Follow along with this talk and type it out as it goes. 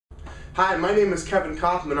Hi, my name is Kevin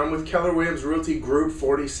Kaufman. I'm with Keller Williams Realty Group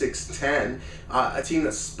 4610, a team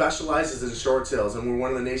that specializes in short sales, and we're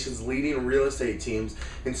one of the nation's leading real estate teams,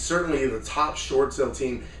 and certainly the top short sale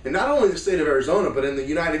team in not only the state of Arizona, but in the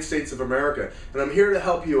United States of America. And I'm here to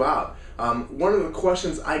help you out. One of the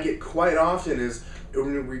questions I get quite often is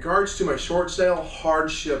in regards to my short sale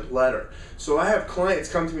hardship letter. So I have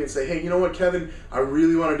clients come to me and say, hey, you know what, Kevin, I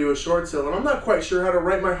really want to do a short sale, and I'm not quite sure how to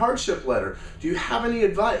write my hardship letter. Do you have any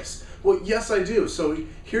advice? Well, yes, I do. So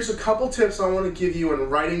here's a couple tips I want to give you in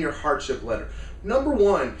writing your hardship letter. Number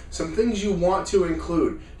one, some things you want to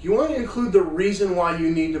include. You want to include the reason why you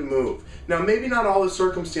need to move. Now, maybe not all the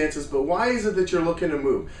circumstances, but why is it that you're looking to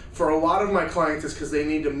move? For a lot of my clients, it's because they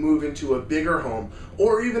need to move into a bigger home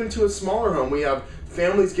or even into a smaller home. We have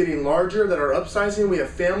families getting larger that are upsizing. We have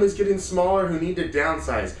families getting smaller who need to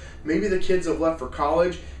downsize. Maybe the kids have left for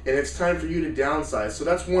college and it's time for you to downsize. So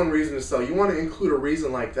that's one reason to sell. You want to include a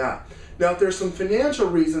reason like that. Now, if there's some financial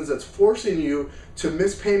reasons that's forcing you to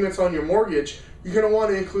miss payments on your mortgage, you're going to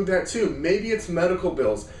want to include that too. Maybe it's medical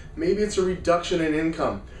bills. Maybe it's a reduction in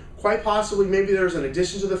income. Quite possibly, maybe there's an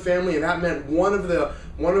addition to the family, and that meant one of the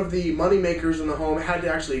money makers in the home had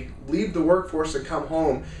to actually leave the workforce and come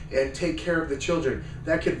home and take care of the children.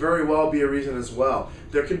 That could very well be a reason as well.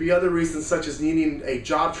 There could be other reasons, such as needing a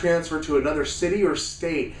job transfer to another city or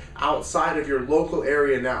state outside of your local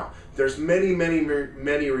area now. There's many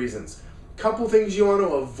reasons. Couple things you want to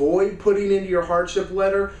avoid putting into your hardship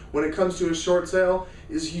letter when it comes to a short sale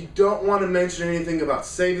is you don't want to mention anything about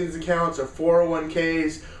savings accounts or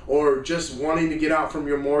 401ks or just wanting to get out from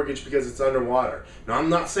your mortgage because it's underwater. Now, I'm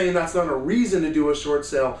not saying that's not a reason to do a short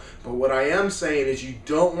sale, but what I am saying is you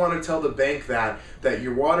don't want to tell the bank that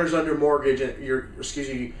your water's under mortgage and your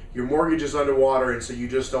mortgage is underwater, and so you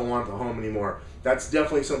just don't want the home anymore. That's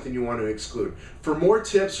definitely something you want to exclude. For more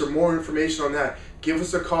tips or more information on that, give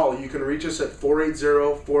us a call. You can reach us at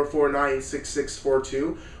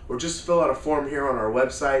 480-449-6642 or just fill out a form here on our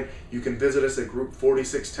website. You can visit us at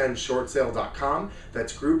group4610shortsale.com.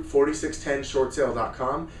 That's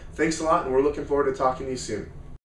group4610shortsale.com. Thanks a lot, and we're looking forward to talking to you soon.